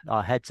where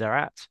our heads are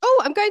at.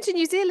 Oh, I'm going to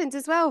New Zealand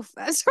as well.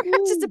 Sorry,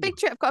 just a Ooh, big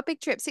trip. I've got a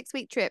big trip,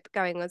 6-week trip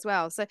going as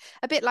well. So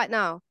a bit like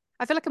now.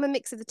 I feel like I'm a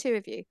mix of the two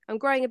of you. I'm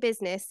growing a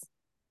business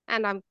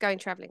and I'm going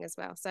traveling as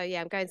well. So yeah,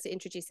 I'm going to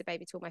introduce the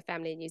baby to all my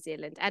family in New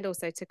Zealand and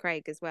also to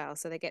Craig as well.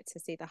 So they get to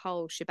see the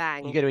whole you're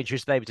shebang. going to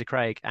introduce the baby to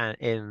Craig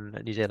in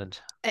New Zealand.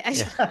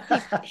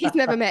 Yeah, He's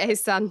never met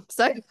his son,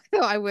 so I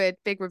thought I would.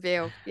 Big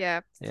reveal. Yeah.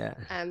 yeah.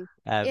 Um,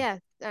 Um, yeah,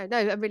 no,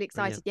 I'm really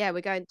excited. Brilliant. Yeah,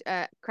 we're going.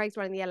 Craig's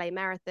running the LA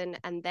Marathon,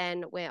 and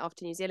then we're off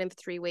to New Zealand for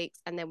 3 weeks,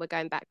 and then we're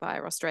going back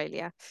via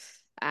Australia.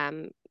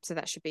 So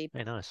that should be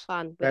Very nice.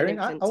 fun with an Very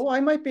nice. infant. Oh, I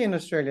might be in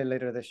Australia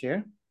later this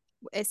year.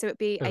 So it'd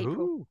be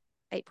Ooh,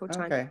 April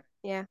time. Okay.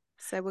 Yeah.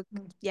 So we're it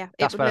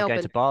that's with where I'm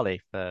going to Melbourne.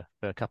 Bali for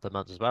a couple of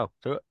months as well.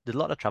 So there's a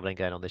lot of traveling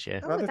going on this year.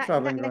 A Oh, lot of that in that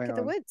traveling neck going of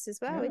the on. woods as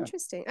well. Yeah.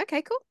 Interesting.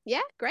 Okay, cool.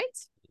 Yeah,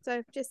 great.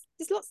 So just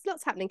there's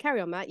lots happening. Carry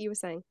on, Matt. You were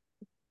saying.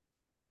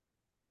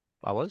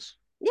 I was.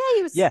 Yeah,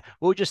 you was. Yeah,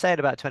 we were just saying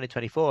about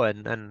 2024,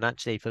 and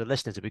actually for the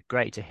listeners, it'd be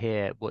great to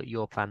hear what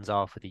your plans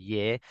are for the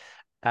year.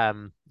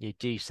 You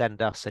do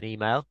send us an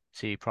email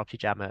to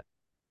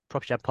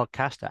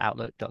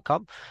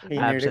propertyjampodcast@outlook.com, He Mhm.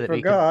 nearly so that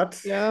we can.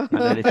 forgot. Yeah, I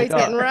nearly he's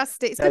getting forgot.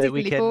 rusty. It's So because that he's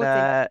we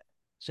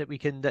nearly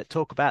can 40.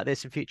 talk about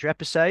this in future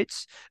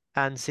episodes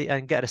and see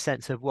and get a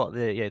sense of what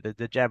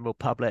the general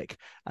public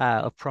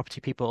of property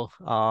people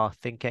are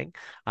thinking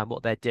and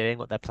what they're doing,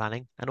 what they're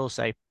planning, and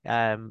also you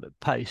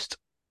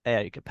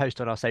can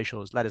post on our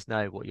socials. Let us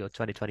know what your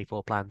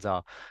 2024 plans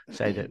are,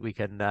 so that we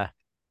can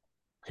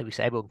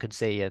so everyone can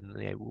see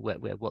and what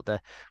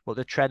the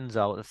trends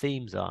are, what the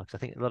themes are. Because I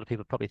think a lot of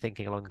people are probably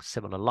thinking along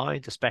similar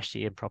lines,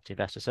 especially in property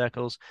investor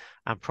circles,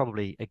 and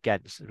probably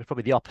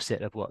the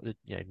opposite of what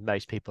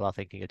most people are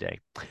thinking of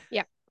doing.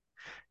 Yeah.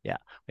 Yeah,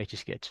 which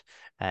is good.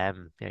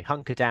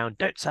 Hunker down,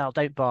 don't sell,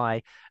 don't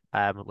buy.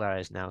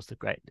 Whereas now's a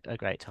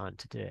great time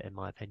to do it, in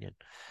my opinion.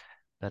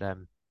 But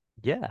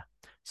yeah.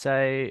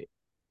 So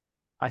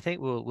I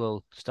think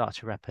we'll start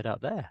to wrap it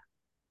up there.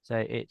 So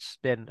it's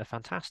been a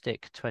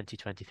fantastic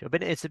 2023.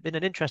 It's been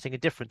an interesting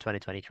and different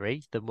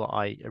 2023 than what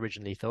I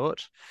originally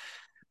thought.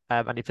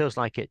 And it feels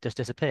like it just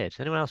disappeared.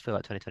 Does anyone else feel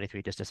like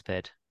 2023 just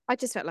disappeared? I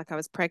just felt like I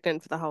was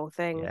pregnant for the whole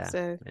thing. Yeah,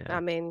 So, yeah. I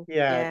mean,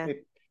 Yeah. yeah,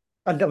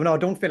 I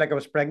don't feel like I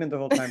was pregnant the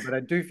whole time, but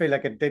I do feel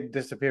like it did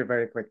disappear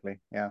very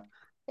quickly. Yeah.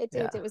 it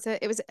Yeah. did.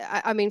 It was,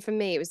 I mean, for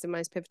me, it was the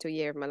most pivotal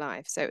year of my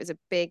life. So it was a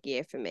big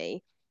year for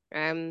me.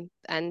 And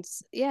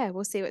yeah,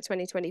 we'll see what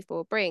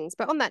 2024 brings.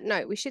 But on that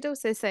note, we should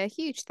also say a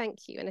huge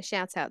thank you and a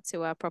shout out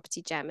to our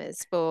property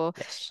jammers for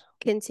Yes.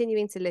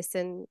 continuing to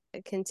listen,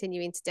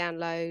 continuing to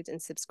download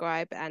and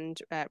subscribe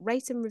and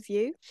rate and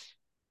review.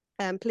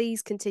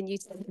 Please continue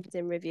to rate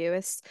and review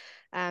us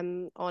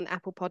on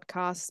Apple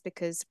Podcasts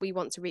because we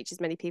want to reach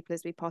as many people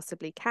as we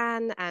possibly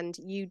can, and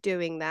you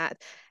doing that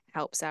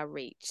helps our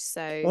reach.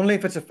 So Only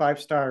if it's a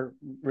 5-star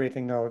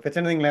rating, though. If it's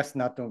anything less than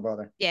that, don't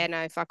bother. yeah,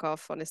 no, fuck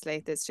off.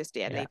 Honestly, there's just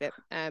Yeah. leave it.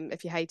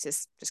 If you hate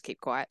us, just keep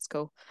quiet. It's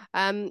cool.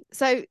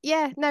 So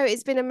yeah, no,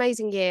 it's been an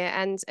amazing year,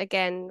 and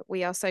again,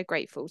 we are so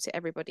grateful to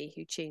everybody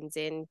who tunes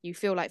in. You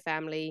feel like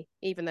family,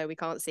 even though we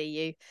can't see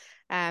you.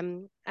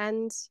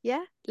 And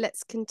yeah,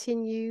 let's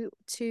continue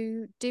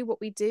to do what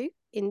we do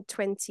in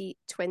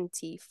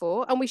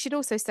 2024. And we should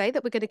also say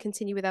that we're going to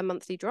continue with our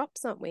monthly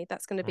drops, aren't we?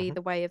 That's going to be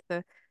the way of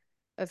the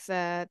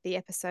the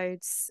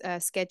episodes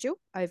schedule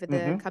over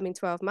the coming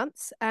 12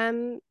 months.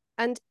 And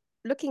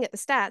looking at the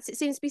stats, it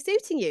seems to be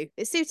suiting you.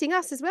 It's suiting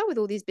us as well with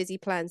all these busy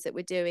plans that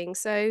we're doing.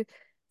 So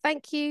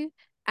thank you,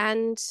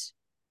 and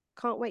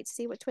can't wait to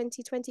see what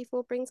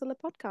 2024 brings on the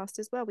podcast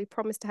as well. We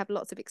promise to have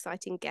lots of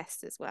exciting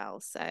guests as well.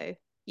 So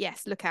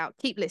yes, look out,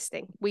 keep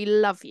listening. We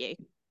love you.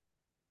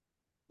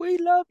 We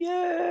love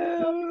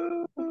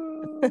you.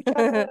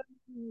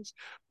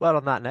 Well,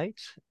 on that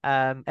note,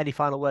 any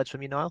final words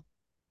from you, Niall?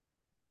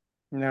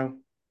 No.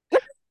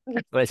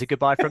 Well, it's a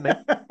goodbye from me.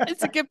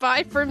 It's a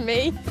goodbye from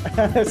me.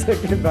 It's a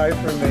goodbye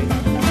from me.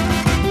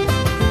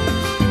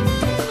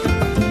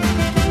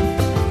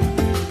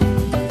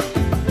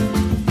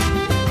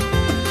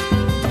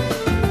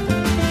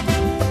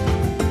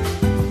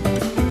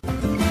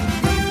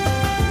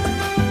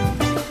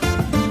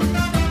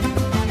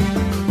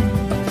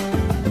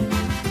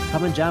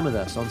 Come and jam with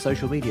us on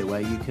social media,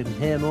 where you can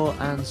hear more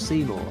and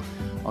see more.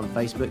 On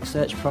Facebook,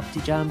 search Property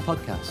Jam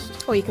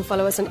Podcast. Or you can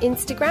follow us on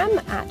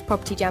Instagram at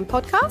Property Jam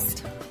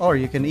Podcast. Or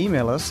you can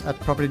email us at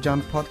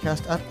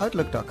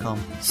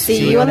propertyjampodcast@outlook.com.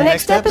 See you on the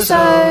next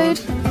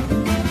episode.